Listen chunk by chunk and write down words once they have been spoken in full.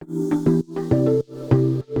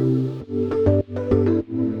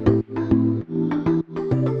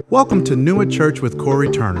Welcome to Pneuma Church with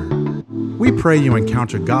Corey Turner. We pray you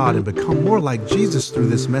encounter God and become more like Jesus through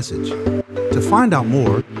this message. To find out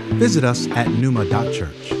more, visit us at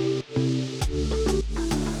pneuma.church.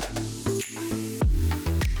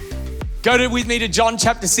 Go with me to John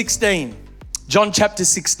chapter 16. John chapter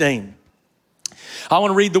 16. I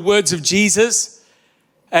want to read the words of Jesus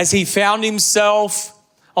as he found himself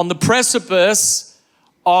on the precipice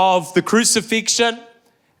of the crucifixion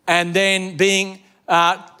and then being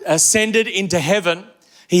ascended into heaven.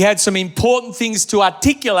 He had some important things to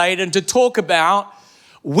articulate and to talk about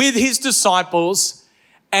with his disciples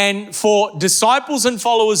and for disciples and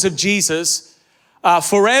followers of Jesus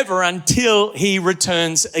forever until he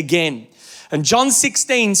returns again. And John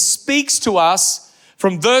 16 speaks to us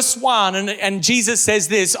from verse 1, and Jesus says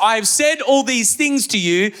this, I have said all these things to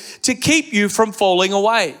you to keep you from falling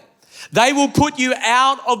away. They will put you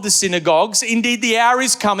out of the synagogues. Indeed, the hour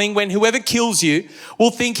is coming when whoever kills you will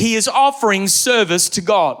think he is offering service to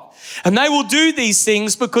God. And they will do these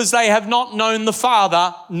things because they have not known the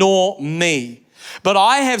Father nor me. But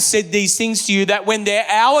I have said these things to you that when their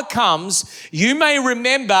hour comes, you may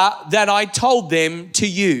remember that I told them to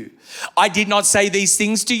you. I did not say these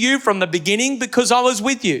things to you from the beginning because I was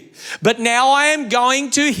with you. But now I am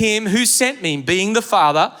going to him who sent me, being the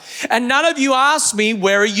Father, and none of you asked me,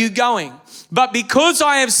 where are you going? But because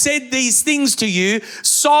I have said these things to you,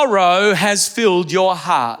 sorrow has filled your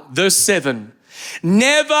heart. Verse 7.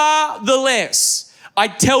 Nevertheless, I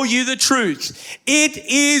tell you the truth. It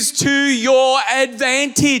is to your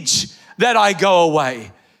advantage that I go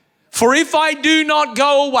away. For if I do not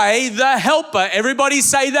go away, the Helper, everybody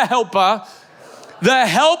say the Helper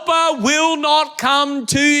will not come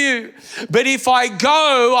to you. But if I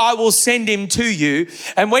go, I will send him to you.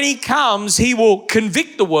 And when he comes, he will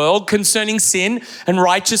convict the world concerning sin and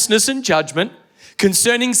righteousness and judgment.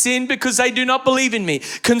 Concerning sin, because they do not believe in me.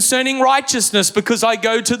 Concerning righteousness, because I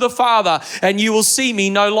go to the Father and you will see me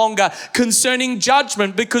no longer. Concerning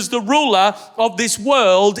judgment, because the ruler of this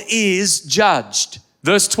world is judged.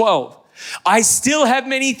 Verse 12. I still have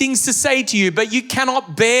many things to say to you, but you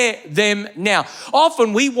cannot bear them now.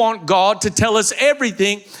 Often we want God to tell us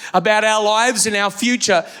everything about our lives and our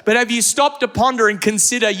future, but have you stopped to ponder and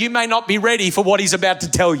consider you may not be ready for what he's about to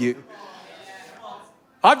tell you?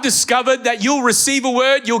 I've discovered that you'll receive a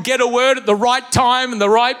word, you'll get a word at the right time and the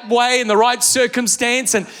right way and the right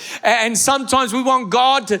circumstance. And sometimes we want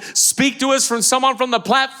God to speak to us from someone from the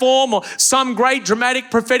platform or some great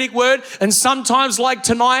dramatic prophetic word. And sometimes like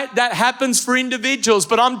tonight, that happens for individuals.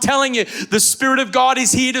 But I'm telling you, the Spirit of God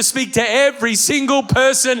is here to speak to every single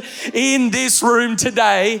person in this room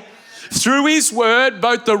today. Through his word,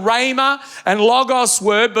 both the Rhema and Logos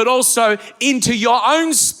word, but also into your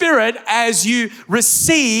own spirit as you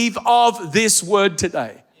receive of this word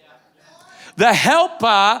today. The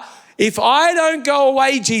Helper, if I don't go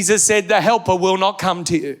away, Jesus said, the Helper will not come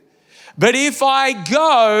to you. But if I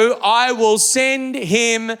go, I will send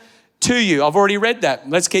him to you. I've already read that.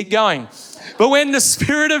 Let's keep going. But when the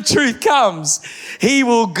Spirit of truth comes, he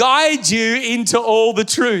will guide you into all the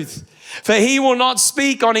truth. For he will not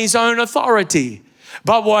speak on his own authority,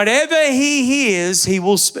 but whatever he hears, he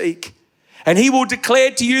will speak. And he will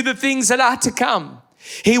declare to you the things that are to come.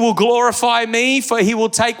 He will glorify me, for he will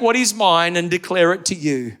take what is mine and declare it to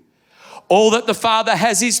you. All that the Father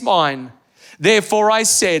has is mine. Therefore I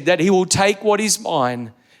said that he will take what is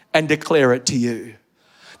mine and declare it to you.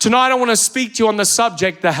 Tonight I want to speak to you on the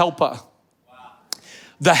subject, the Helper.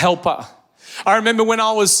 The Helper. I remember when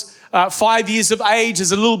I was 5 years of age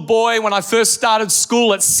as a little boy when I first started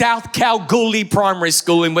school at South Kalgoorlie Primary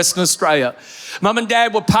School in Western Australia. Mum and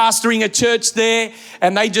Dad were pastoring a church there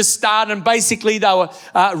and they just started and basically they were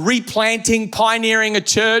replanting, pioneering a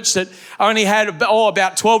church that only had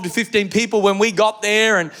about 12 to 15 people when we got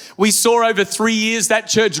there, and we saw over 3 years that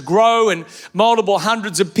church grow and multiple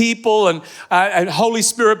hundreds of people and Holy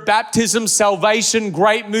Spirit baptism, salvation,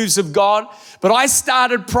 great moves of God. But I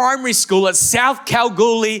started primary school at South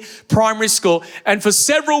Kalgoorlie Primary School, and for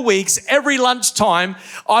several weeks, every lunchtime,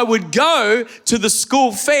 I would go to the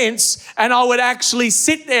school fence and I would actually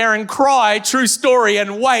sit there and cry, true story,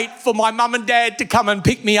 and wait for my mum and dad to come and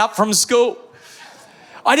pick me up from school.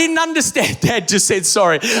 I didn't understand. Dad just said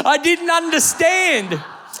sorry. I didn't understand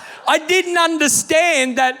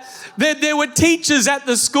that there were teachers at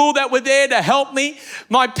the school that were there to help me.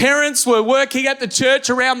 My parents were working at the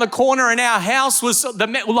church around the corner, and our house was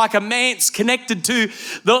like a manse connected to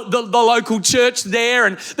the local church there,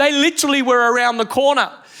 and they literally were around the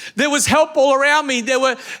corner. There was help all around me. There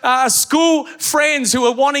were school friends who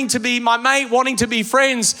were wanting to be my mate, wanting to be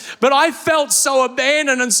friends. But I felt so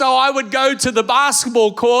abandoned. And so I would go to the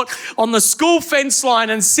basketball court on the school fence line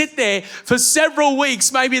and sit there for several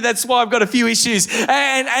weeks. Maybe that's why I've got a few issues.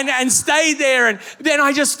 And stay there. And then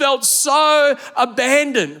I just felt so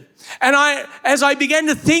abandoned. And as I began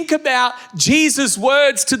to think about Jesus'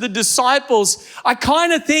 words to the disciples, I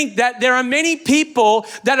kind of think that there are many people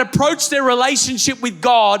that approach their relationship with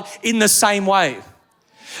God in the same way.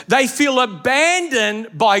 They feel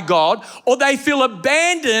abandoned by God, or they feel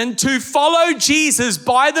abandoned to follow Jesus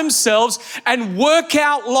by themselves and work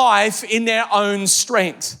out life in their own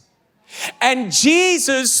strength. And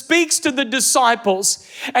Jesus speaks to the disciples,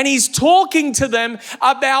 and he's talking to them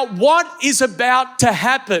about what is about to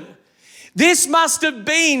happen. This must have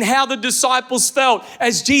been how the disciples felt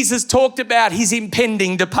as Jesus talked about his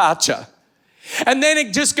impending departure. And then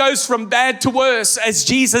it just goes from bad to worse as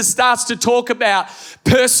Jesus starts to talk about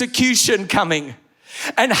persecution coming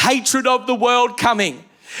and hatred of the world coming.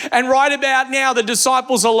 And right about now, the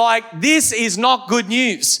disciples are like, this is not good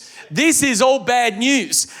news. This is all bad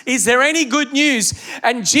news. Is there any good news?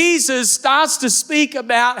 And Jesus starts to speak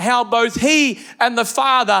about how both he and the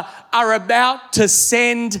Father are about to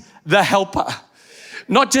send the helper.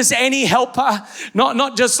 Not just any helper,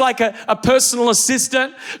 not just like a personal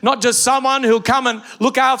assistant, not just someone who'll come and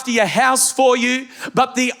look after your house for you,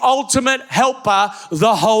 but the ultimate helper,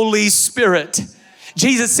 the Holy Spirit.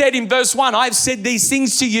 Jesus said in verse 1, I've said these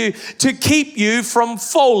things to you to keep you from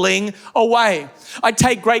falling away. I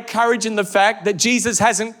take great courage in the fact that Jesus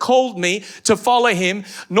hasn't called me to follow him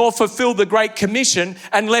nor fulfill the Great Commission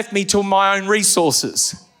and left me to my own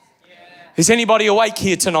resources. Is anybody awake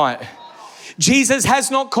here tonight? Jesus has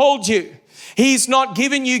not called you. He's not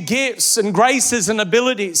given you gifts and graces and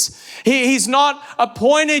abilities. He's not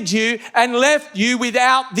appointed you and left you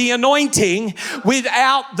without the anointing,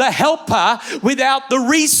 without the helper, without the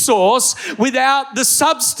resource, without the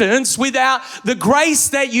substance, without the grace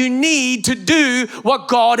that you need to do what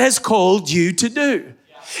God has called you to do.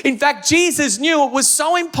 In fact, Jesus knew it was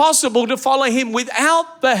so impossible to follow him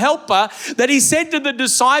without the helper that he said to the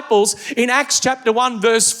disciples in Acts chapter 1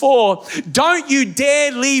 verse 4, don't you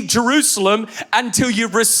dare leave Jerusalem until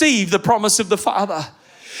you've received the promise of the Father.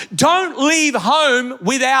 Don't leave home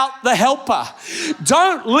without the helper.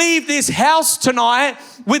 Don't leave this house tonight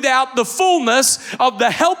without the fullness of the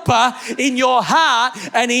helper in your heart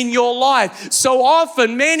and in your life. So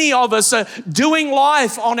often, many of us are doing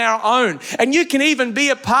life on our own. And you can even be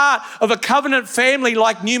a part of a covenant family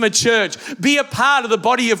like Numa Church, be a part of the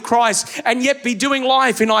body of Christ, and yet be doing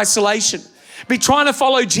life in isolation. Be trying to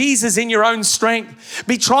follow Jesus in your own strength.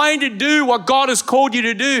 Be trying to do what God has called you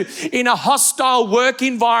to do in a hostile work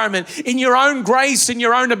environment, in your own grace and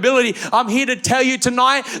your own ability. I'm here to tell you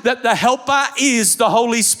tonight that the helper is the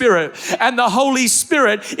Holy Spirit, and the Holy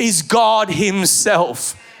Spirit is God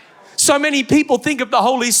himself. So many people think of the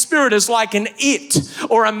Holy Spirit as like an it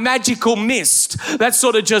or a magical mist that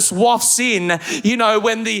sort of just wafts in, you know,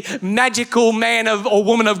 when the magical man or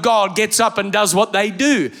woman of God gets up and does what they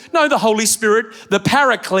do. No, the Holy Spirit, the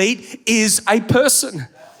Paraclete, is a person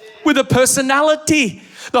with a personality.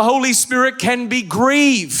 The Holy Spirit can be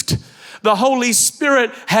grieved. The Holy Spirit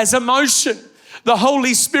has emotion. The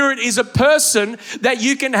Holy Spirit is a person that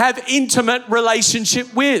you can have intimate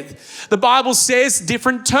relationship with. The Bible says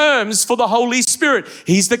different terms for the Holy Spirit.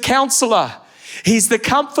 He's the counselor. He's the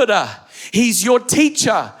comforter. He's your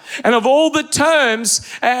teacher. And of all the terms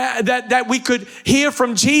that we could hear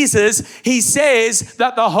from Jesus, he says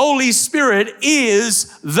that the Holy Spirit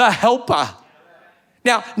is the helper.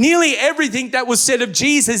 Now, nearly everything that was said of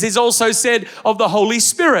Jesus is also said of the Holy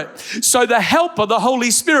Spirit. So the helper, the Holy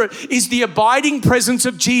Spirit, is the abiding presence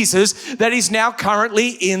of Jesus that is now currently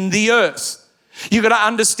in the earth. You've got to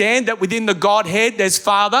understand that within the Godhead, there's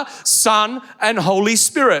Father, Son, and Holy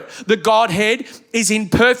Spirit. The Godhead is in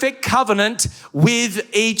perfect covenant with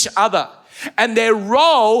each other. And their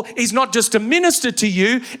role is not just to minister to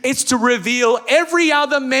you, it's to reveal every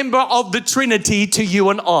other member of the Trinity to you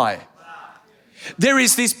and I. There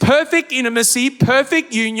is this perfect intimacy,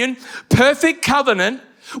 perfect union, perfect covenant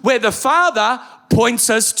where the Father points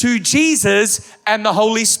us to Jesus and the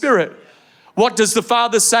Holy Spirit. What does the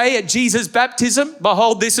Father say at Jesus' baptism?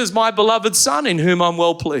 Behold, this is my beloved Son in whom I'm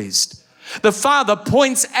well pleased. The Father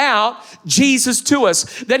points out Jesus to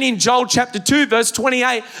us. Then in Joel chapter 2, verse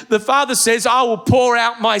 28, the Father says, I will pour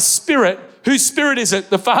out my Spirit. Whose Spirit is it?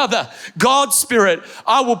 The Father, God's Spirit.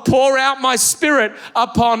 I will pour out my Spirit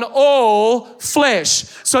upon all flesh.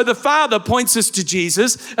 So the Father points us to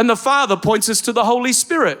Jesus and the Father points us to the Holy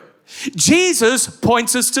Spirit. Jesus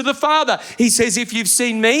points us to the Father. He says, if you've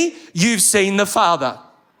seen me, you've seen the Father.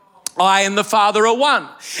 I and the Father are one.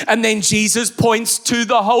 And then Jesus points to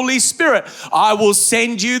the Holy Spirit. I will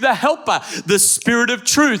send you the Helper, the Spirit of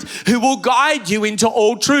truth, who will guide you into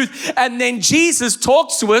all truth. And then Jesus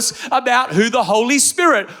talks to us about who the Holy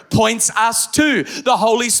Spirit points us to. The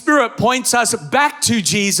Holy Spirit points us back to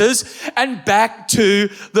Jesus and back to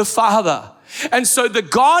the Father. And so the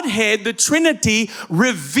Godhead, the Trinity,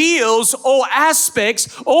 reveals all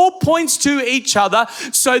aspects, all points to each other,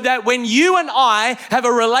 so that when you and I have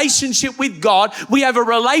a relationship with God, we have a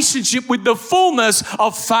relationship with the fullness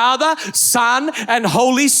of Father, Son, and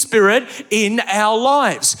Holy Spirit in our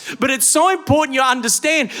lives. But it's so important you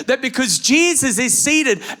understand that because Jesus is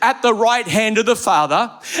seated at the right hand of the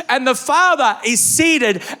Father, and the Father is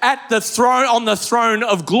seated at the throne, on the throne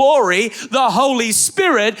of glory, the Holy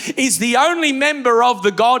Spirit is the only member of the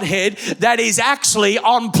Godhead that is actually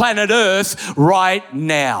on planet Earth right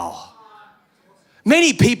now.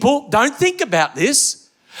 Many people don't think about this,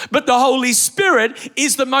 but the Holy Spirit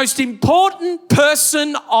is the most important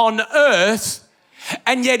person on earth,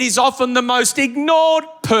 and yet is often the most ignored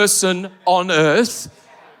person on earth,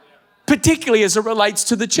 particularly as it relates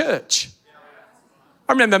to the church.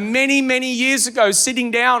 I remember many, many years ago sitting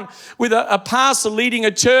down with a pastor leading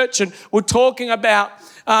a church, and we're talking about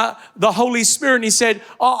the Holy Spirit, and he said,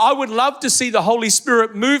 I would love to see the Holy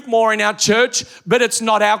Spirit move more in our church, but it's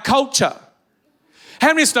not our culture. How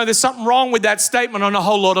many of us know there's something wrong with that statement on a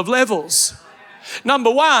whole lot of levels?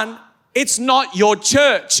 Number one, it's not your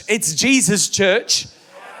church, it's Jesus' church.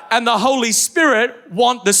 And the Holy Spirit,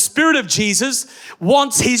 the Spirit of Jesus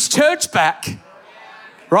wants his church back,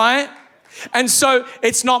 right? And so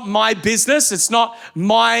it's not my business. It's not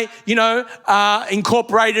my,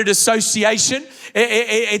 incorporated association.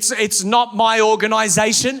 It's not my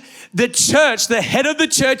organization. The church, the head of the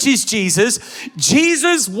church is Jesus.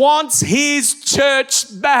 Jesus wants his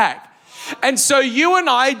church back. And so you and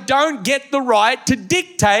I don't get the right to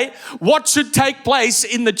dictate what should take place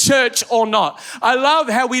in the church or not. I love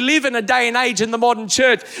how we live in a day and age in the modern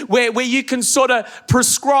church where you can sort of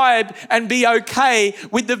prescribe and be okay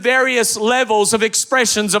with the various levels of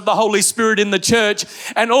expressions of the Holy Spirit in the church,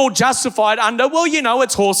 and all justified under,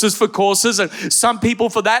 it's horses for courses, and some people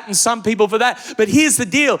for that and some people for that. But here's the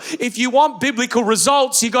deal. If you want biblical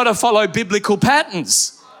results, you got to follow biblical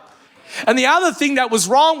patterns. And the other thing that was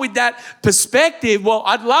wrong with that perspective,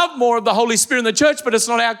 I'd love more of the Holy Spirit in the church, but it's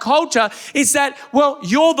not our culture, is that,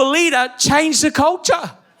 you're the leader, change the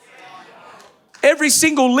culture. Every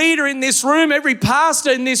single leader in this room, every pastor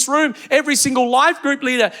in this room, every single life group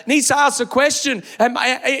leader needs to ask the question,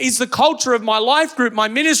 is the culture of my life group, my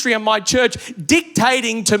ministry, and my church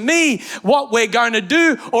dictating to me what we're going to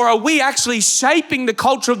do? Or are we actually shaping the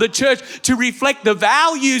culture of the church to reflect the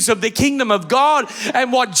values of the kingdom of God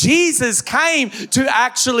and what Jesus came to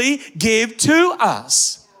actually give to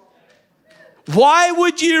us? Why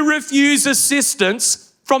would you refuse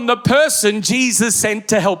assistance from the person Jesus sent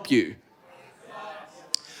to help you?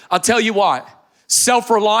 I'll tell you why.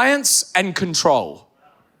 Self-reliance and control.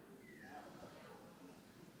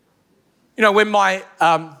 When my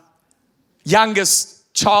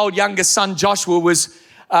youngest son Joshua was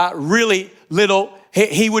really little,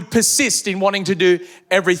 he would persist in wanting to do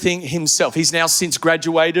everything himself. He's now since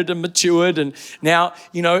graduated and matured, and now,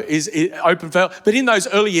 is open for help. But in those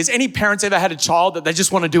early years, any parents ever had a child that they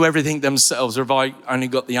just want to do everything themselves? Or have I only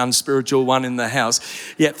got the unspiritual one in the house?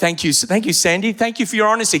 Yeah, thank you. Thank you, Sandy. Thank you for your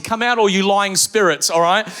honesty. Come out, all you lying spirits, all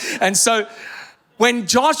right? And so when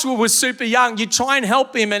Joshua was super young, you try and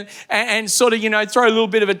help him and sort of, throw a little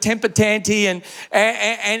bit of a temper tantrum,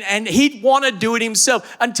 and he'd want to do it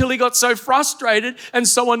himself until he got so frustrated and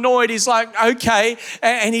so annoyed. He's like, okay,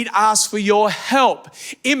 and he'd ask for your help.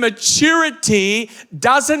 Immaturity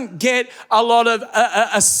doesn't get a lot of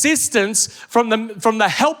assistance from the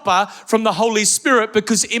helper, from the Holy Spirit,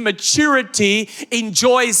 because immaturity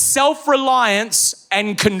enjoys self-reliance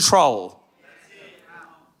and control.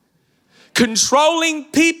 Controlling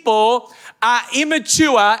people are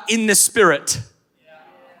immature in the Spirit.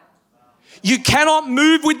 You cannot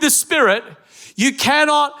move with the Spirit. You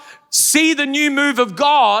cannot see the new move of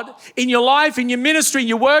God in your life, in your ministry, in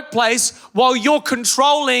your workplace, while you're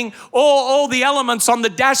controlling all the elements on the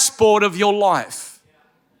dashboard of your life.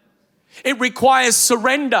 It requires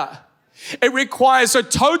surrender. It requires a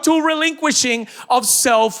total relinquishing of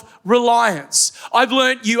self-reliance. I've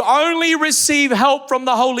learned you only receive help from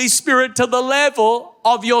the Holy Spirit to the level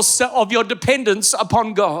of your dependence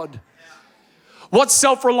upon God. What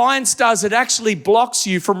self-reliance does, it actually blocks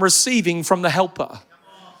you from receiving from the helper.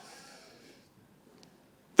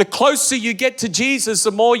 The closer you get to Jesus,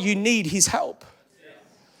 the more you need his help.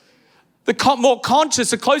 The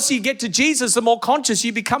closer you get to Jesus, the more conscious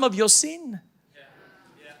you become of your sin.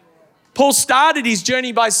 Paul started his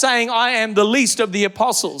journey by saying, I am the least of the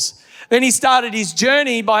apostles. Then he started his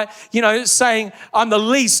journey by, saying, I'm the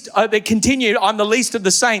least. They continued, I'm the least of the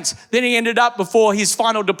saints. Then he ended up before his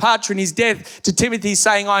final departure and his death to Timothy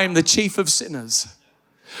saying, I am the chief of sinners.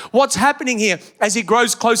 What's happening here? As he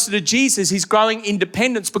grows closer to Jesus, he's growing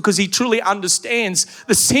independence because he truly understands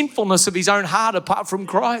the sinfulness of his own heart apart from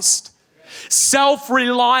Christ.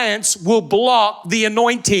 Self-reliance will block the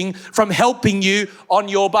anointing from helping you on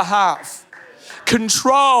your behalf.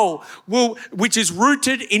 Control, which is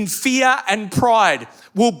rooted in fear and pride,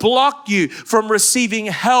 will block you from receiving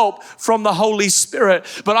help from the Holy Spirit.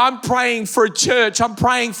 But I'm praying for a church. I'm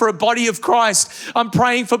praying for a body of Christ. I'm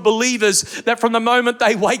praying for believers that from the moment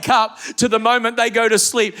they wake up to the moment they go to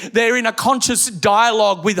sleep, they're in a conscious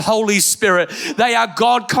dialogue with Holy Spirit. They are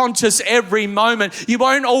God conscious every moment. You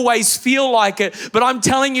won't always feel like it, but I'm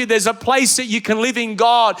telling you, there's a place that you can live in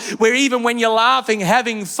God where even when you're laughing,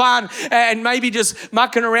 having fun, and maybe just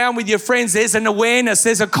mucking around with your friends, there's an awareness,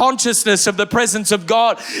 there's a consciousness of the presence of God.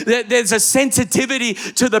 There's a sensitivity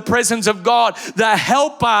to the presence of God. The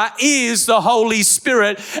helper is the Holy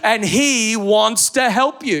Spirit, and he wants to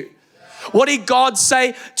help you. What did God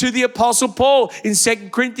say to the Apostle Paul in 2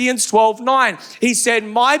 Corinthians 12:9? He said,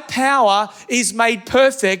 my power is made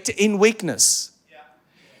perfect in weakness.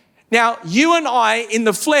 Now, you and I in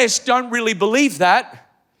the flesh don't really believe that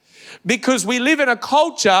because we live in a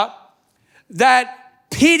culture that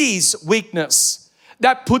pities weakness,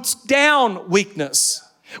 that puts down weakness,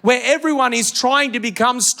 where everyone is trying to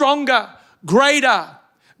become stronger, greater,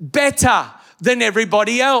 better than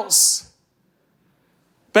everybody else.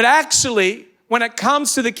 But actually, when it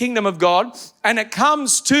comes to the kingdom of God and it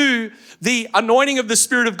comes to the anointing of the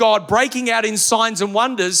Spirit of God breaking out in signs and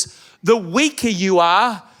wonders, the weaker you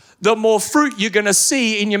are, the more fruit you're going to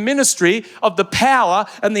see in your ministry of the power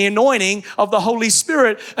and the anointing of the Holy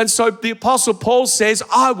Spirit. And so the Apostle Paul says,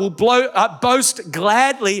 I will boast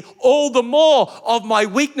gladly all the more of my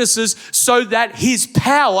weaknesses so that his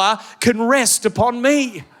power can rest upon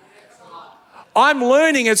me. I'm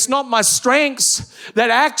learning it's not my strengths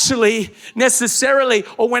that actually necessarily,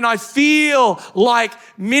 or when I feel like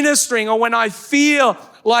ministering, or when I feel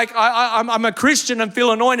like I'm a Christian and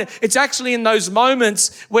feel anointed, it's actually in those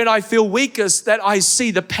moments when I feel weakest that I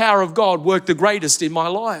see the power of God work the greatest in my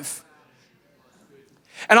life.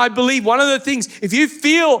 And I believe one of the things, if you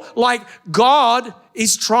feel like God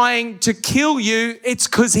is trying to kill you, it's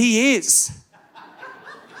because he is.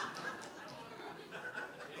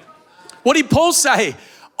 What did Paul say?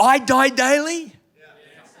 I die daily.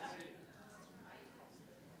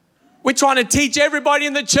 We're trying to teach everybody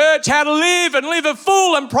in the church how to live and live a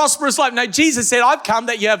full and prosperous life. No, Jesus said, I've come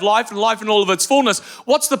that you have life and life in all of its fullness.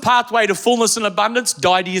 What's the pathway to fullness and abundance?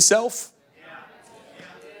 Die to yourself.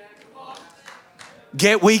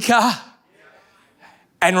 Get weaker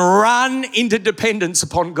and run into dependence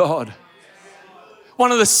upon God.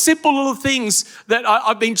 One of the simple little things that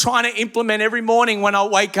I've been trying to implement every morning when I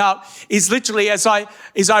wake up is literally as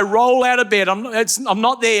I roll out of bed, I'm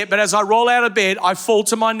not there yet, but as I roll out of bed, I fall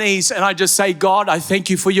to my knees and I just say, God, I thank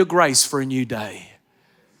you for your grace for a new day.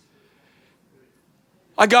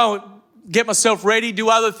 I go get myself ready, do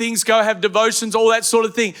other things, go have devotions, all that sort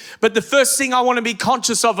of thing. But the first thing I want to be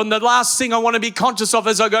conscious of and the last thing I want to be conscious of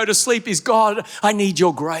as I go to sleep is, God, I need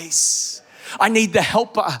your grace. I need the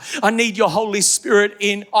helper. I need your Holy Spirit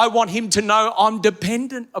in. I want him to know I'm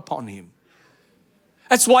dependent upon him.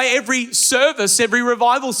 That's why every service, every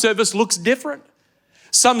revival service looks different.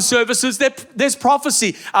 Some services, there's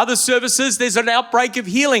prophecy. Other services, there's an outbreak of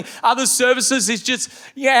healing. Other services, it's just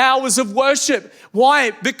hours of worship.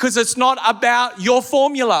 Why? Because it's not about your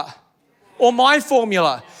formula or my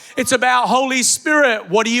formula. It's about Holy Spirit.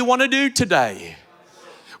 What do you want to do today?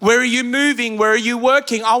 Where are you moving? Where are you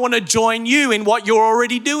working? I want to join you in what you're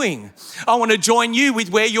already doing. I want to join you with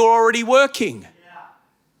where you're already working.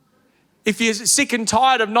 If you're sick and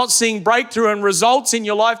tired of not seeing breakthrough and results in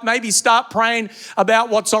your life, maybe start praying about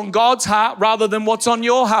what's on God's heart rather than what's on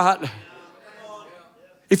your heart.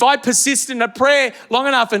 If I persist in a prayer long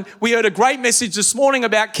enough, and we heard a great message this morning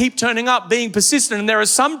about keep turning up, being persistent, and there are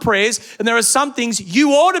some prayers and there are some things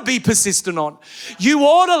you ought to be persistent on. You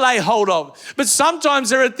ought to lay hold of. But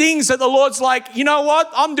sometimes there are things that the Lord's like, you know what?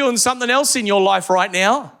 I'm doing something else in your life right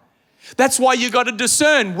now. That's why you got to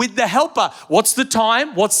discern with the helper. What's the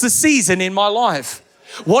time? What's the season in my life?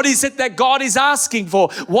 What is it that God is asking for?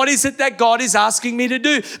 What is it that God is asking me to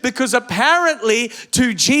do? Because apparently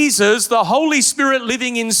to Jesus, the Holy Spirit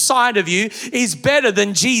living inside of you is better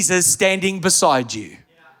than Jesus standing beside you.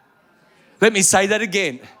 Let me say that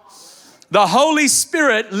again. The Holy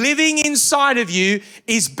Spirit living inside of you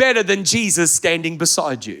is better than Jesus standing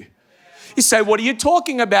beside you. You say, what are you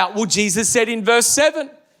talking about? Well, Jesus said in verse 7,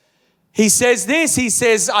 he says this, he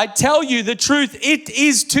says, I tell you the truth, it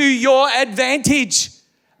is to your advantage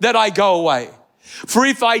that I go away. For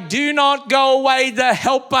if I do not go away, the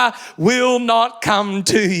Helper will not come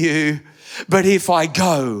to you. But if I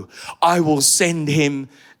go, I will send him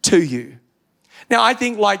to you. Now, I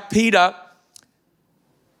think like Peter,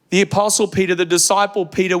 the Apostle Peter, the disciple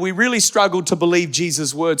Peter, we really struggled to believe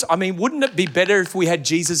Jesus' words. I mean, wouldn't it be better if we had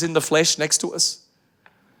Jesus in the flesh next to us?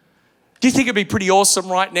 Do you think it'd be pretty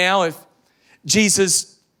awesome right now if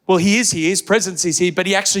Jesus, well, he is here, his presence is here, but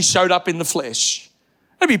he actually showed up in the flesh?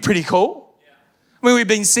 That'd be pretty cool. I mean, we've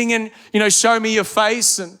been singing, show me your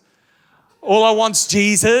face and all I want's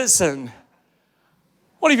Jesus. And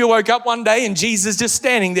what if you woke up one day and Jesus just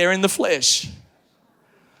standing there in the flesh?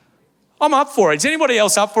 I'm up for it. Is anybody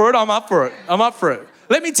else up for it? I'm up for it. I'm up for it.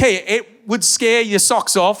 Let me tell you, it would scare your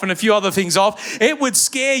socks off and a few other things off. It would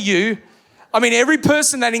scare you. I mean, every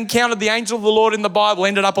person that encountered the angel of the Lord in the Bible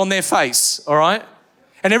ended up on their face, all right?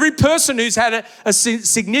 And every person who's had a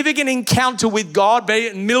significant encounter with God, be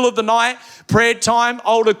it in the middle of the night, prayer time,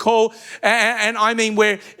 altar call, and I mean,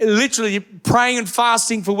 we're literally praying and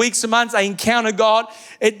fasting for weeks and months, they encounter God.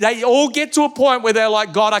 They all get to a point where they're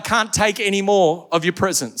like, God, I can't take any more of your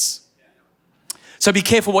presence. So be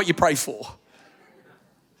careful what you pray for.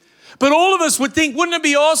 But all of us would think, wouldn't it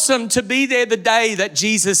be awesome to be there the day that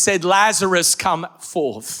Jesus said, Lazarus, come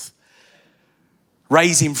forth,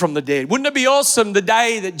 raise him from the dead? Wouldn't it be awesome the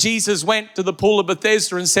day that Jesus went to the pool of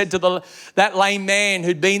Bethesda and said to that lame man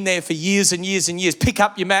who'd been there for years and years and years, pick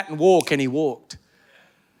up your mat and walk, and he walked?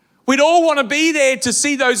 We'd all want to be there to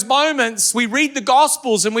see those moments. We read the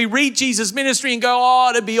Gospels and we read Jesus' ministry and go, oh,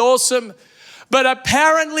 it'd be awesome. But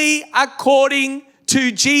apparently, according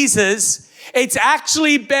to Jesus, it's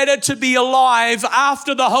actually better to be alive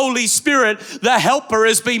after the Holy Spirit, the Helper,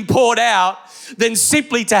 has been poured out than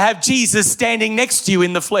simply to have Jesus standing next to you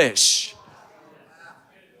in the flesh.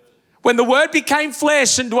 When the Word became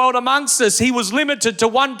flesh and dwelt amongst us, he was limited to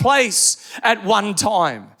one place at one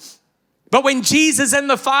time. But when Jesus and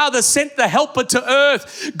the Father sent the Helper to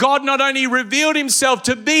earth, God not only revealed himself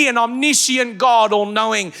to be an omniscient God,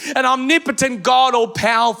 all-knowing, an omnipotent God,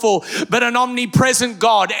 all-powerful, but an omnipresent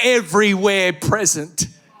God, everywhere present,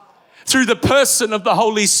 through the person of the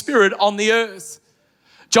Holy Spirit on the earth.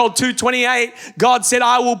 Joel 2:28, God said,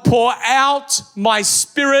 I will pour out my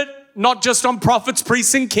Spirit, not just on prophets,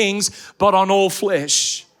 priests, and kings, but on all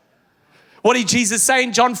flesh. What did Jesus say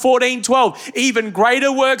in John 14:12? Even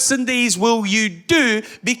greater works than these will you do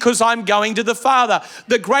because I'm going to the Father.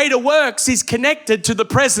 The greater works is connected to the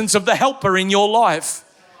presence of the Helper in your life.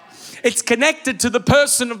 It's connected to the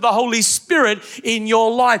person of the Holy Spirit in your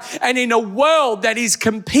life. And in a world that is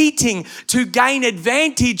competing to gain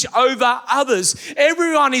advantage over others,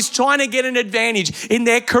 everyone is trying to get an advantage in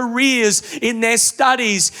their careers, in their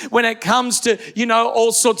studies, when it comes to,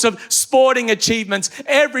 all sorts of sporting achievements.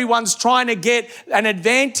 Everyone's trying to get an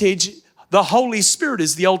advantage. The Holy Spirit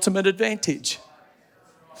is the ultimate advantage.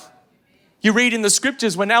 You read in the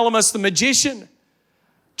scriptures when Elymas the magician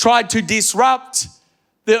tried to disrupt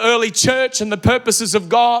the early church and the purposes of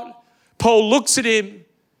God, Paul looks at him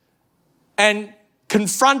and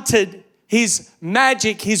confronted his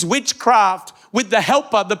magic, his witchcraft with the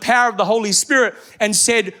Helper, the power of the Holy Spirit, and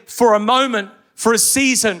said, for a moment, for a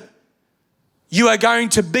season, you are going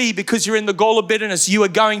to be, because you're in the gall of bitterness, you are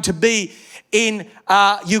going to be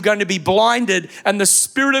you're going to be blinded. And the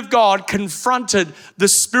Spirit of God confronted the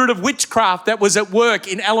spirit of witchcraft that was at work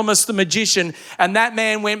in Elymas the magician. And that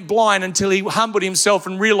man went blind until he humbled himself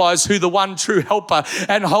and realized who the one true Helper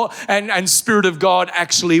and Spirit of God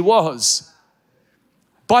actually was.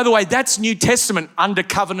 By the way, that's New Testament under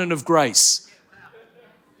covenant of grace.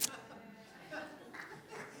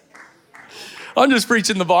 I'm just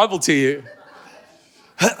preaching the Bible to you.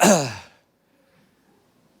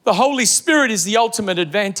 The Holy Spirit is the ultimate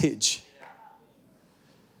advantage.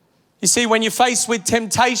 You see, when you're faced with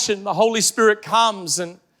temptation, the Holy Spirit comes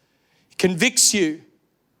and convicts you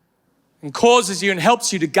and causes you and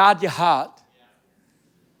helps you to guard your heart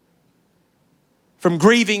from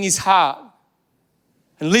grieving his heart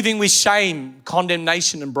and living with shame,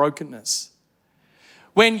 condemnation, and brokenness.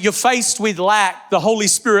 When you're faced with lack, the Holy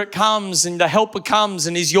Spirit comes and the Helper comes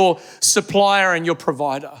and is your supplier and your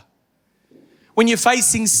provider. When you're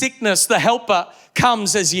facing sickness, the Helper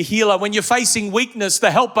comes as your healer. When you're facing weakness,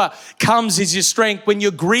 the helper comes as your strength. When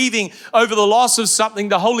you're grieving over the loss of something,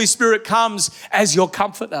 the Holy Spirit comes as your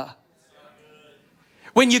comforter.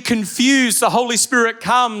 When you're confused, the Holy Spirit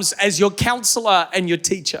comes as your counselor and your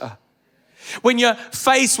teacher. When you're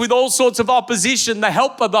faced with all sorts of opposition, the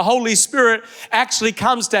helper, the Holy Spirit, actually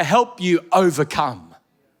comes to help you overcome.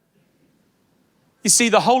 You see,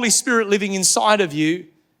 the Holy Spirit living inside of you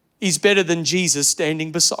is better than Jesus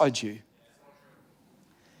standing beside you.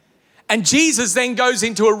 And Jesus then goes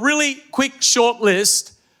into a really quick, short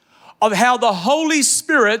list of how the Holy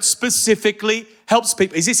Spirit specifically helps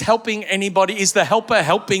people. Is this helping anybody? Is the helper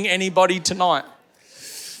helping anybody tonight?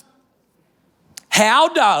 How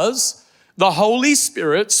does the Holy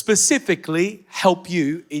Spirit specifically help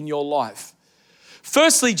you in your life?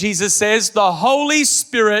 Firstly, Jesus says the Holy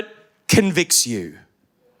Spirit convicts you.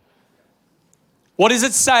 What does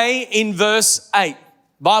it say in verse 8?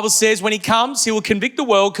 The Bible says when he comes, he will convict the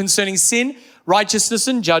world concerning sin, righteousness,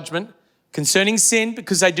 and judgment. Concerning sin,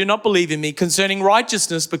 because they do not believe in me. Concerning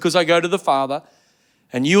righteousness, because I go to the Father,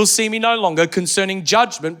 and you will see me no longer. Concerning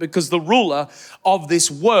judgment, because the ruler of this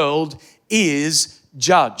world is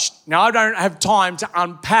judged. Now, I don't have time to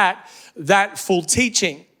unpack that full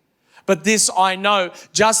teaching, but this I know,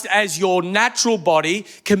 just as your natural body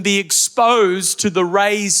can be exposed to the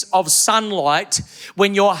rays of sunlight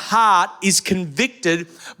when your heart is convicted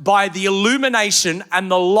by the illumination and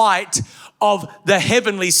the light of the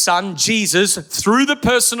heavenly Son, Jesus, through the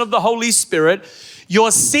person of the Holy Spirit,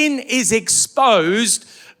 your sin is exposed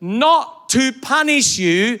not to punish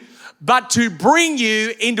you, but to bring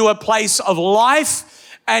you into a place of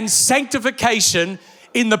life and sanctification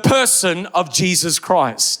in the person of Jesus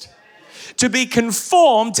Christ. To be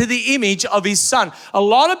conformed to the image of his Son. A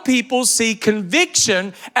lot of people see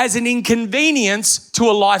conviction as an inconvenience to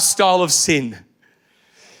a lifestyle of sin.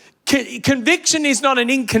 Conviction is not an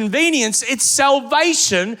inconvenience, it's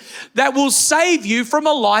salvation that will save you from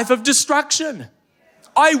a life of destruction.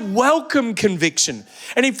 I welcome conviction.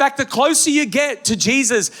 And in fact, the closer you get to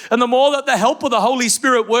Jesus and the more that the help of the Holy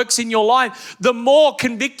Spirit works in your life, the more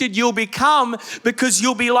convicted you'll become, because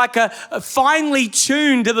you'll be like a finely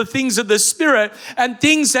tuned to the things of the Spirit, and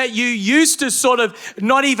things that you used to sort of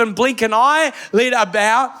not even blink an eyelid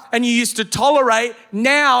about and you used to tolerate.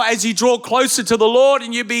 Now, as you draw closer to the Lord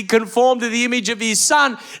and you be conformed to the image of his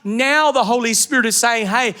Son, now the Holy Spirit is saying,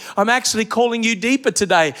 hey, I'm actually calling you deeper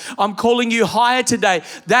today. I'm calling you higher today.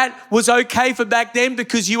 That was okay for back then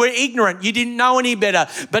because you were ignorant. You didn't know any better.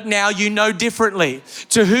 But now you know differently.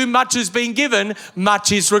 To whom much has been given,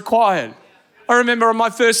 much is required. I remember on my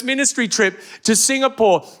first ministry trip to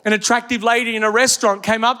Singapore, an attractive lady in a restaurant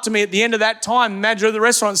came up to me at the end of that time, the manager of the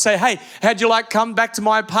restaurant, and say, hey, how'd you like come back to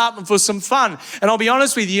my apartment for some fun? And I'll be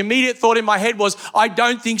honest with you, the immediate thought in my head was, I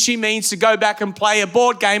don't think she means to go back and play a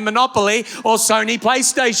board game, Monopoly or Sony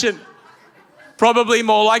PlayStation. Probably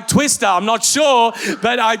more like Twister, I'm not sure,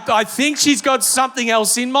 but I think she's got something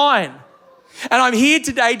else in mind. And I'm here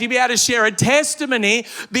today to be able to share a testimony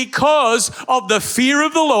because of the fear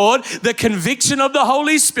of the Lord, the conviction of the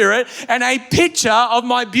Holy Spirit, and a picture of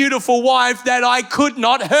my beautiful wife that I could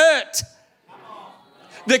not hurt.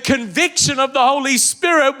 The conviction of the Holy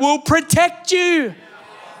Spirit will protect you.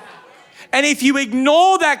 And if you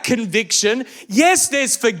ignore that conviction, yes,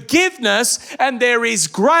 there's forgiveness and there is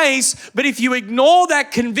grace, but if you ignore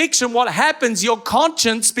that conviction, what happens? Your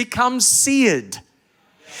conscience becomes seared.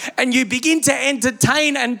 And you begin to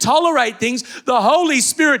entertain and tolerate things. The Holy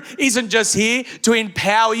Spirit isn't just here to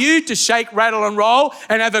empower you to shake, rattle, and roll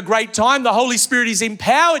and have a great time. The Holy Spirit has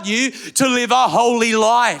empowered you to live a holy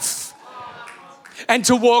life and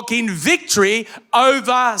to walk in victory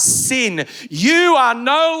over sin. You are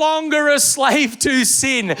no longer a slave to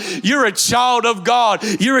sin. You're a child of God.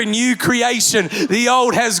 You're a new creation. The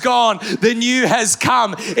old has gone. The new has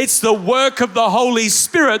come. It's the work of the Holy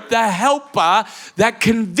Spirit, the helper, that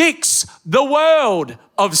convicts the world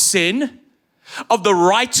of sin, of the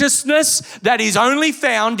righteousness that is only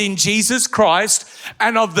found in Jesus Christ,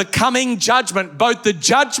 and of the coming judgment, both the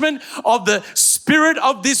judgment of the spirit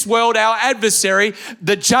of this world, our adversary,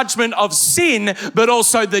 the judgment of sin, but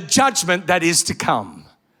also the judgment that is to come.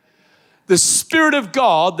 The Spirit of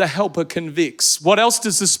God, the helper, convicts. What else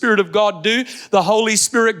does the Spirit of God do? The Holy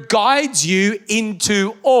Spirit guides you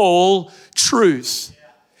into all truth.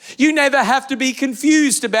 You never have to be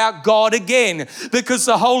confused about God again, because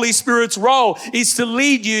the Holy Spirit's role is to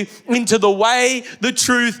lead you into the way, the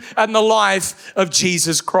truth, and the life of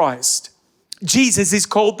Jesus Christ. Jesus is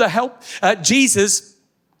called the Jesus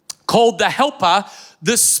called the helper,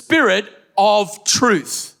 the Spirit of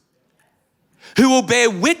truth, who will bear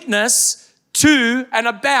witness to and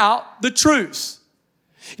about the truth.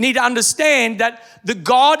 You need to understand that the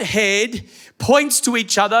Godhead points to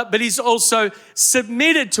each other, but is also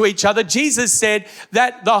submitted to each other. Jesus said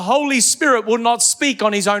that the Holy Spirit will not speak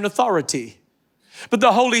on his own authority, but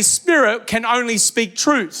the Holy Spirit can only speak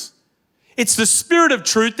truth. It's the Spirit of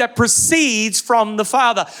truth that proceeds from the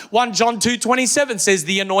Father. 1 John 2:27 says,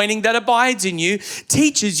 the anointing that abides in you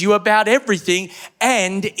teaches you about everything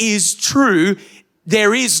and is true.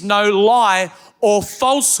 There is no lie or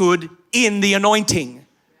falsehood in the anointing.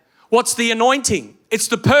 What's the anointing? It's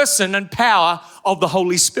the person and power of the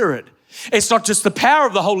Holy Spirit. It's not just the power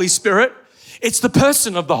of the Holy Spirit, it's the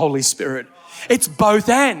person of the Holy Spirit. It's both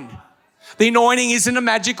and. The anointing isn't a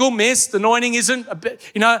magical mist. The anointing isn't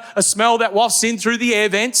a smell that wafts in through the air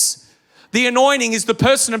vents. The anointing is the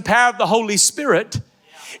person and power of the Holy Spirit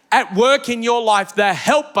at work in your life, the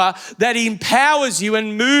helper that empowers you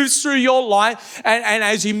and moves through your life. And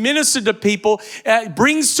as you minister to people,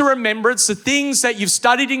 brings to remembrance the things that you've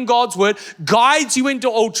studied in God's word, guides you into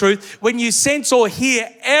all truth. When you sense or hear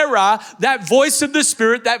error, that voice of the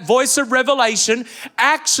Spirit, that voice of revelation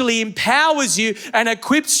actually empowers you and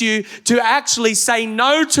equips you to actually say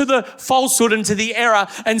no to the falsehood and to the error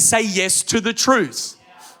and say yes to the truth.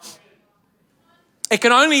 It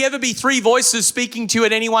can only ever be three voices speaking to you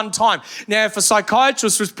at any one time. Now, if a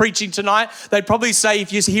psychiatrist was preaching tonight, they'd probably say,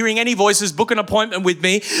 if you're hearing any voices, book an appointment with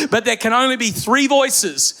me. But there can only be three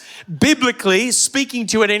voices biblically speaking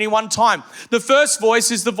to you at any one time. The first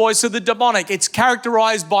voice is the voice of the demonic. It's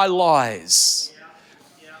characterized by lies.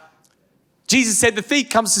 Jesus said the thief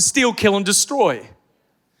comes to steal, kill, and destroy.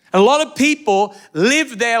 And a lot of people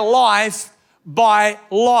live their life by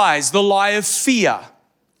lies. The lie of fear.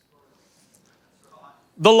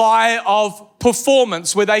 The lie of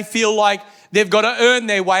performance, where they feel like they've got to earn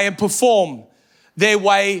their way and perform their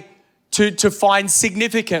way to find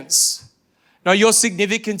significance. No, your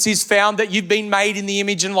significance is found that you've been made in the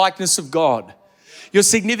image and likeness of God. Your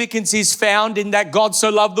significance is found in that God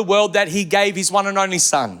so loved the world that he gave his one and only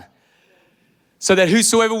Son, so that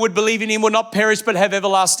whosoever would believe in him would not perish but have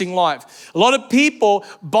everlasting life. A lot of people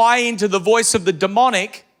buy into the voice of the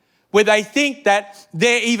demonic, where they think that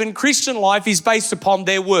their even Christian life is based upon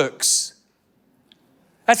their works.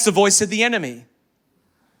 That's the voice of the enemy.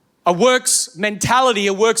 A works mentality,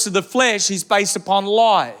 a works of the flesh is based upon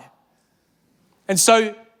lie. And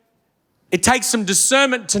so it takes some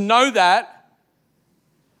discernment to know that.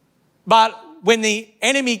 But when the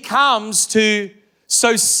enemy comes to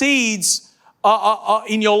sow seeds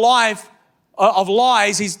in your life of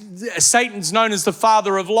lies, Satan's known as the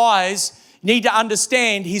father of lies. You need to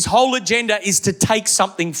understand his whole agenda is to take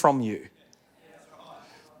something from you.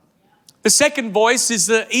 The second voice is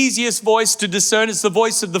the easiest voice to discern. It's the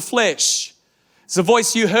voice of the flesh. It's the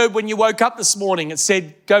voice you heard when you woke up this morning. It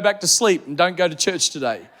said, go back to sleep and don't go to church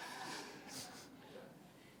today.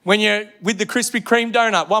 When you're with the Krispy Kreme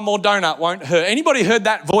donut, one more donut won't hurt. Anybody heard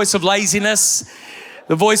that voice of laziness?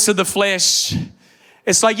 The voice of the flesh.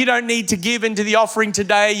 It's like you don't need to give into the offering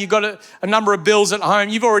today. You've got a number of bills at home.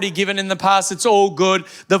 You've already given in the past. It's all good.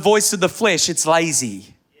 The voice of the flesh, it's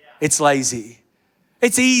lazy. It's lazy.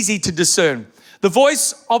 It's easy to discern. The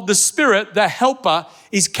voice of the Spirit, the helper,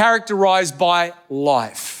 is characterized by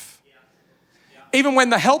life. Even when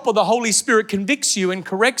the helper, the Holy Spirit, convicts you and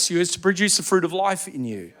corrects you, is to produce the fruit of life in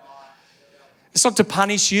you. It's not to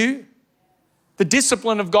punish you. The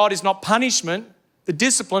discipline of God is not punishment. The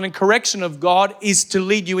discipline and correction of God is to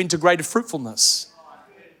lead you into greater fruitfulness.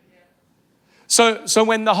 So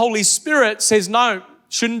when the Holy Spirit says, no,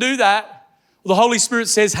 shouldn't do that, the Holy Spirit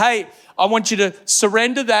says, hey, I want you to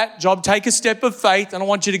surrender that job, take a step of faith, and I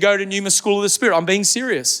want you to go to Numa School of the Spirit. I'm being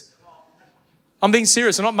serious. I'm being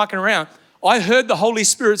serious. I'm not mucking around. I heard the Holy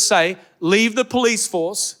Spirit say, leave the police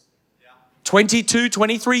force 22,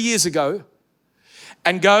 23 years ago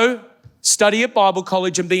and go study at Bible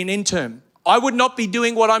college and be an intern. I would not be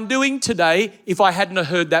doing what I'm doing today if I hadn't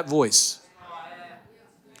heard that voice.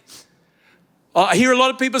 I hear a lot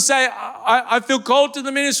of people say, I feel called to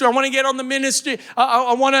the ministry. I want to get on the ministry.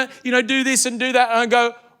 I want to, do this and do that. And I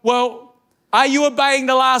go, well, are you obeying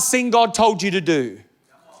the last thing God told you to do?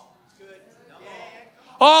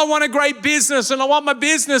 Oh, I want a great business and I want my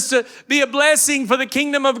business to be a blessing for the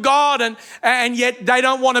kingdom of God. And yet they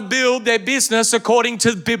don't want to build their business according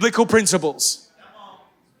to biblical principles.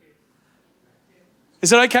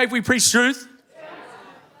 Is it okay if we preach truth?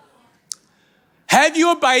 Have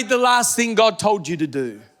you obeyed the last thing God told you to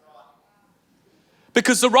do?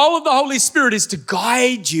 Because the role of the Holy Spirit is to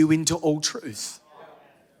guide you into all truth.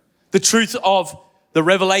 The truth of the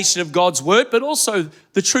revelation of God's word, but also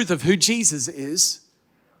the truth of who Jesus is.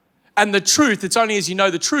 And the truth, it's only as you know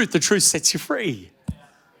the truth sets you free.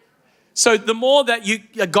 So the more that you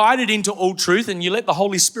are guided into all truth and you let the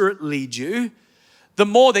Holy Spirit lead you, the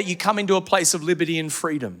more that you come into a place of liberty and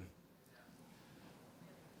freedom.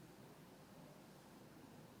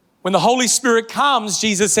 When the Holy Spirit comes,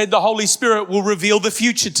 Jesus said the Holy Spirit will reveal the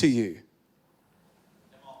future to you.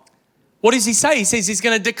 What does he say? He says he's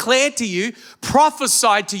going to declare to you,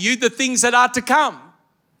 prophesy to you the things that are to come.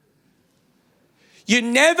 You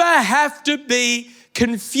never have to be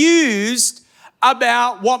confused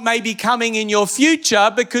about what may be coming in your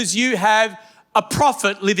future because you have a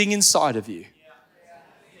prophet living inside of you.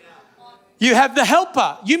 You have the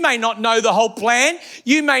helper. You may not know the whole plan.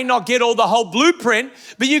 You may not get all the whole blueprint,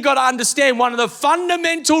 but you've got to understand one of the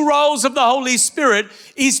fundamental roles of the Holy Spirit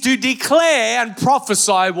is to declare and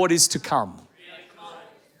prophesy what is to come.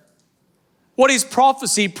 What is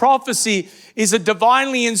prophecy? Prophecy is a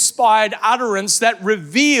divinely inspired utterance that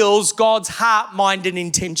reveals God's heart, mind, and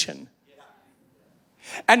intention.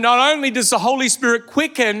 And not only does the Holy Spirit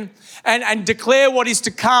quicken and declare what is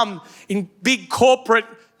to come in big corporate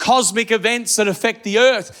cosmic events that affect the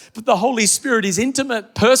earth, but the Holy Spirit is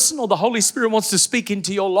intimate, personal. The Holy Spirit wants to speak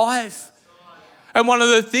into your life. And one of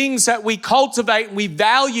the things that we cultivate and we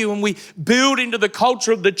value and we build into the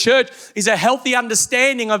culture of the church is a healthy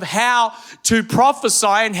understanding of how to prophesy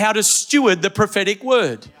and how to steward the prophetic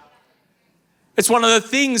word. It's one of the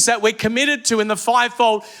things that we're committed to in the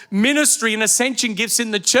fivefold ministry and ascension gifts in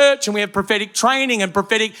the church. And we have prophetic training and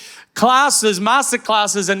prophetic classes, master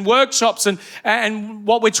classes and workshops. And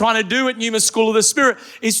what we're trying to do at Pneuma School of the Spirit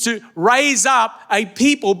is to raise up a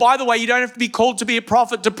people. By the way, you don't have to be called to be a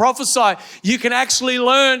prophet to prophesy. You can actually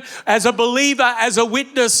learn as a believer, as a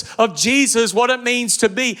witness of Jesus, what it means to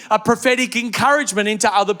be a prophetic encouragement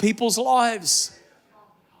into other people's lives.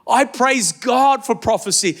 I praise God for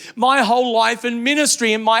prophecy. My whole life and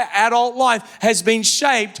ministry in my adult life has been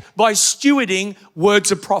shaped by stewarding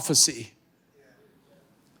words of prophecy.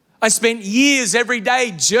 I spent years every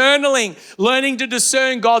day journaling, learning to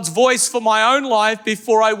discern God's voice for my own life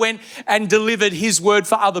before I went and delivered His word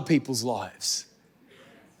for other people's lives.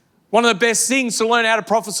 One of the best things to learn how to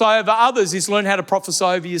prophesy over others is learn how to prophesy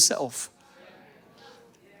over yourself.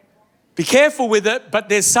 Be careful with it, but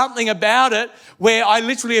there's something about it where I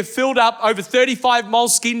literally have filled up over 35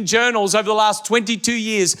 Moleskine journals over the last 22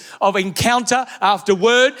 years of encounter after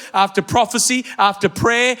word, after prophecy, after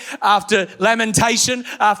prayer, after lamentation,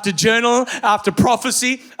 after journal, after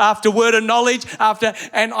prophecy, after word of knowledge,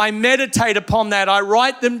 and I meditate upon that. I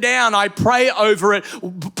write them down. I pray over it.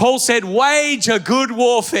 Paul said, wage a good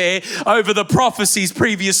warfare over the prophecies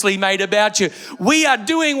previously made about you. We are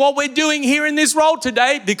doing what we're doing here in this role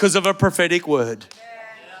today because of a prophetic word.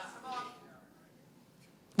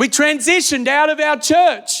 We transitioned out of our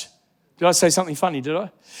church. Did I say something funny, did I?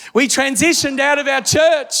 We transitioned out of our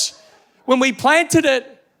church when we planted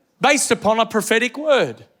it based upon a prophetic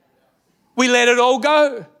word. We let it all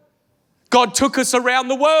go. God took us around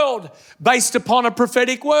the world based upon a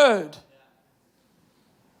prophetic word.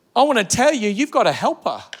 I want to tell you, you've got a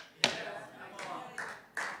helper.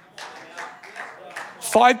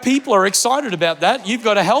 5 people are excited about that. You've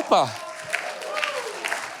got a helper.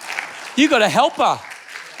 You've got a helper.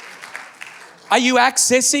 Are you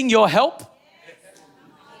accessing your help?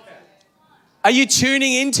 Are you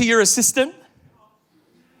tuning into your assistant?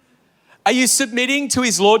 Are you submitting to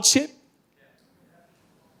his lordship?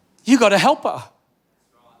 You got a helper.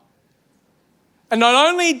 And not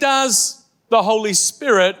only does the Holy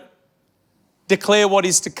Spirit declare what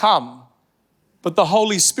is to come, but the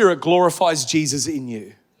Holy Spirit glorifies Jesus in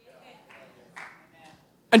you.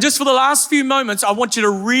 And just for the last few moments, I want you to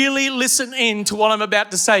really listen in to what I'm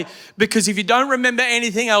about to say, because if you don't remember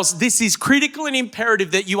anything else, this is critical and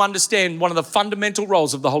imperative that you understand one of the fundamental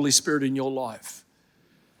roles of the Holy Spirit in your life.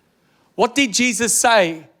 What did Jesus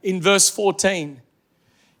say in verse 14?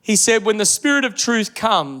 He said, when the Spirit of truth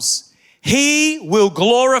comes, He will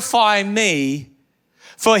glorify me,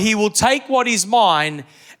 for He will take what is mine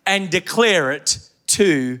and declare it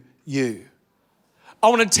to you. I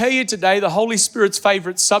want to tell you today, the Holy Spirit's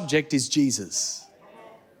favorite subject is Jesus.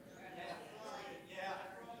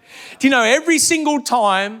 Do you know, every single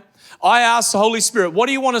time I ask the Holy Spirit, what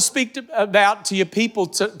do you want to speak about to your people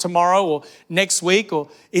tomorrow or next week or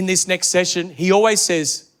in this next session? He always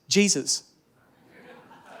says, Jesus.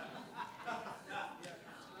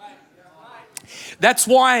 That's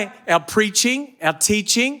why our preaching, our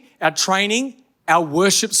teaching, our training, our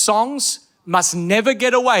worship songs must never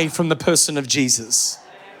get away from the person of Jesus.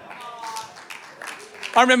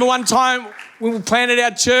 I remember one time when we planted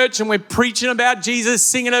our church and we're preaching about Jesus,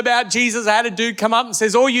 singing about Jesus. I had a dude come up and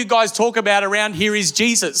says, all you guys talk about around here is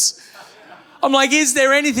Jesus. I'm like, is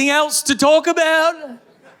there anything else to talk about?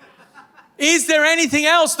 Is there anything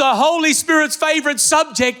else? The Holy Spirit's favorite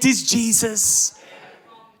subject is Jesus.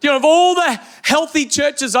 You know, of all the healthy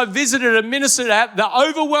churches I've visited and ministered at, the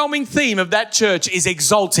overwhelming theme of that church is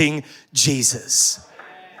exalting Jesus.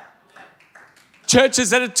 Churches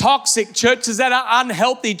that are toxic, churches that are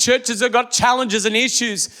unhealthy, churches that have got challenges and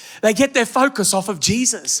issues, they get their focus off of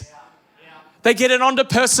Jesus. They get it onto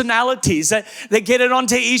personalities. They get it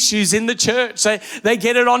onto issues in the church. They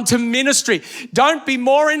get it onto ministry. Don't be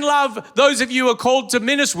more in love, those of you who are called to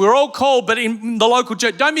ministry. We're all called, but in the local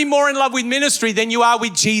church, don't be more in love with ministry than you are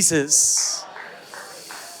with Jesus.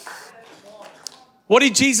 What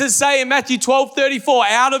did Jesus say in Matthew 12:34?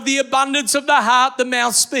 Out of the abundance of the heart, the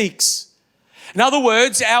mouth speaks. In other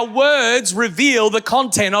words, our words reveal the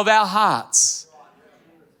content of our hearts.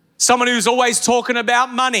 Someone who's always talking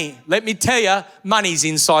about money, let me tell you, money's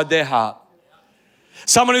inside their heart.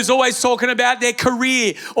 Someone who's always talking about their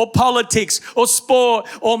career or politics or sport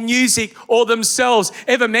or music or themselves.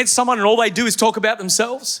 Ever met someone and all they do is talk about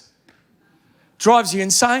themselves? Drives you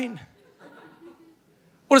insane.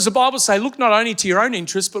 What does the Bible say? Look not only to your own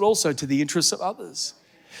interests, but also to the interests of others.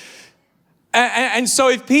 And so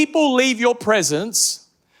if people leave your presence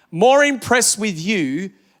more impressed with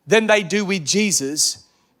you than they do with Jesus,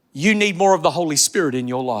 you need more of the Holy Spirit in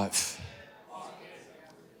your life.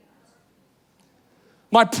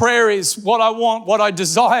 My prayer is what I want, what I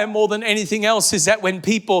desire more than anything else is that when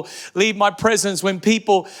people leave my presence, when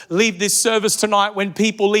people leave this service tonight, when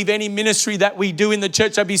people leave any ministry that we do in the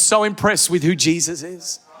church, they'll be so impressed with who Jesus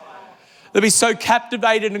is. They'll be so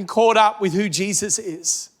captivated and caught up with who Jesus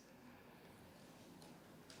is.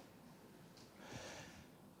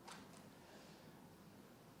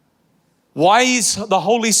 Why is the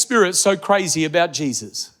Holy Spirit so crazy about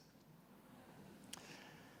Jesus?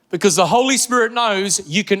 Because the Holy Spirit knows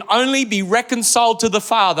you can only be reconciled to the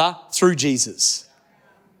Father through Jesus.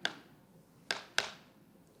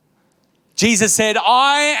 Jesus said,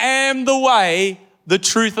 I am the way, the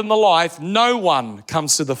truth, and the life. No one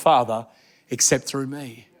comes to the Father except through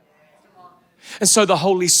me. And so the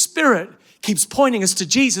Holy Spirit keeps pointing us to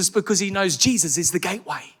Jesus because he knows Jesus is the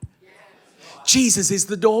gateway. Jesus is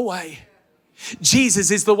the doorway.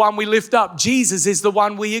 Jesus is the one we lift up. Jesus is the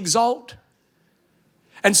one we exalt.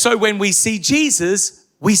 And so when we see Jesus,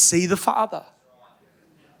 we see the Father.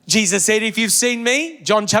 Jesus said, if you've seen me,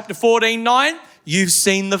 John chapter 14:9, you've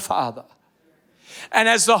seen the Father. And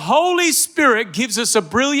as the Holy Spirit gives us a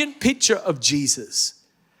brilliant picture of Jesus,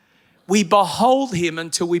 we behold him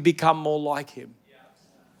until we become more like him.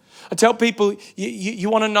 I tell people, you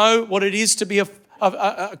want to know what it is to be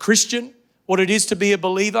a Christian, what it is to be a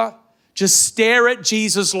believer? Just stare at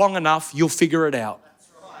Jesus long enough, you'll figure it out.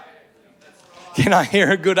 Can I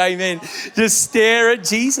hear a good amen? Just stare at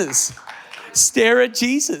Jesus. Stare at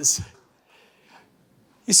Jesus.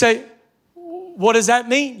 You say, what does that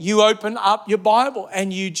mean? You open up your Bible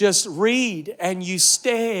and you just read and you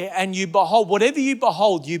stare and you behold. Whatever you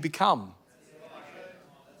behold, you become.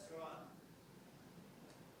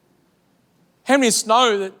 How many of us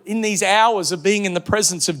know that in these hours of being in the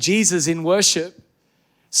presence of Jesus in worship,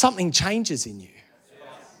 something changes in you?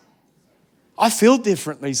 I feel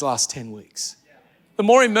different these last 10 weeks. The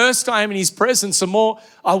more immersed I am in his presence, the more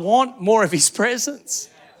I want more of his presence.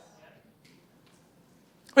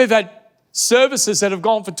 We've had services that have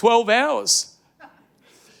gone for 12 hours.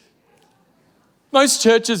 Most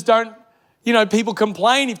churches don't, people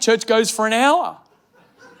complain if church goes for an hour.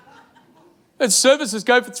 And services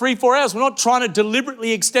go for 3-4 hours. We're not trying to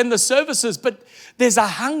deliberately extend the services, but there's a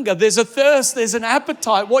hunger, there's a thirst, there's an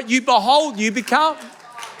appetite. What you behold, you become.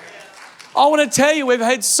 I want to tell you, we've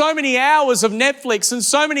had so many hours of Netflix and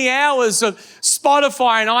so many hours of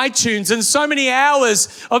Spotify and iTunes and so many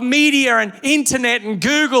hours of media and internet and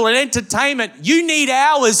Google and entertainment. You need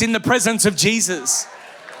hours in the presence of Jesus.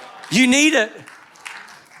 You need it.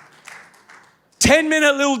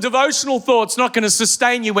 10-minute little devotional thought's not going to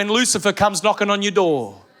sustain you when Lucifer comes knocking on your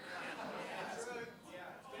door.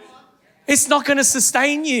 It's not going to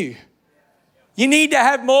sustain you. You need to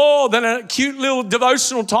have more than a cute little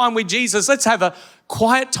devotional time with Jesus. Let's have a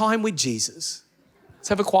quiet time with Jesus. Let's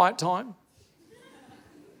have a quiet time.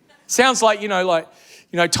 Sounds like,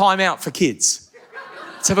 time out for kids.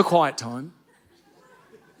 Let's have a quiet time.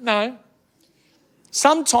 No.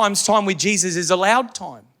 Sometimes time with Jesus is a loud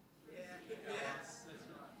time.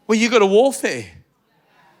 Well, you got a warfare.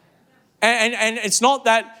 And it's not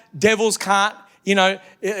that devils can't,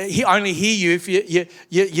 he only hear you if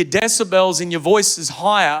your decibels in your voice is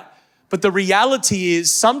higher. But the reality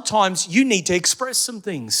is sometimes you need to express some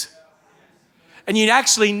things. And you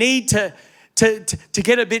actually need to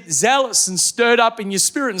get a bit zealous and stirred up in your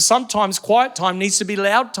spirit. And sometimes quiet time needs to be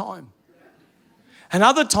loud time. And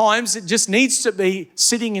other times it just needs to be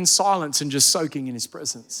sitting in silence and just soaking in His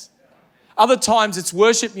presence. Other times it's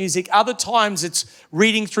worship music. Other times it's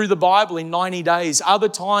reading through the Bible in 90 days. Other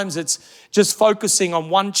times it's just focusing on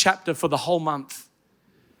one chapter for the whole month.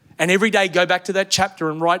 And every day go back to that chapter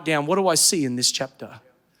and write down, what do I see in this chapter?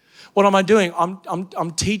 What am I doing?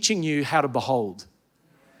 I'm teaching you how to behold.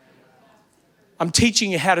 I'm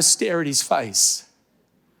teaching you how to stare at His face.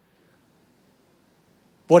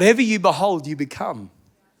 Whatever you behold, you become.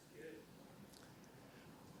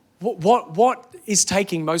 What is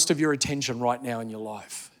taking most of your attention right now in your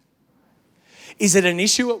life? Is it an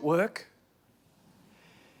issue at work?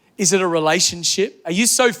 Is it a relationship? Are you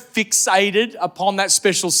so fixated upon that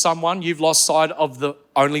special someone you've lost sight of the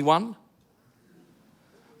only one?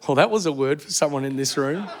 Well, that was a word for someone in this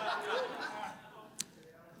room.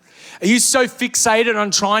 Are you so fixated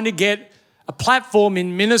on trying to get a platform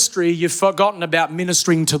in ministry, you've forgotten about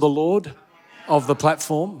ministering to the Lord of the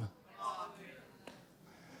platform?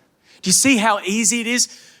 Do you see how easy it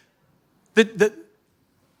is?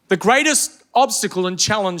 The greatest obstacle and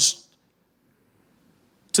challenge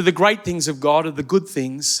to the great things of God are the good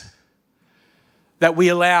things that we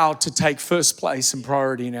allow to take first place and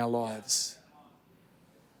priority in our lives.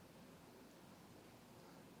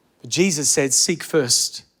 But Jesus said, seek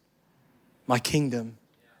first my kingdom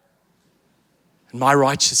and my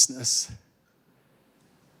righteousness,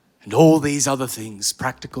 and all these other things,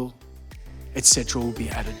 practical, etc., will be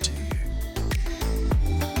added to you.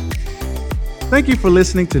 Thank you for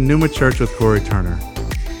listening to Pneuma Church with Corey Turner.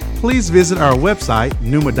 Please visit our website,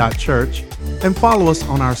 pneuma.church, and follow us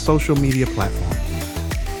on our social media platforms.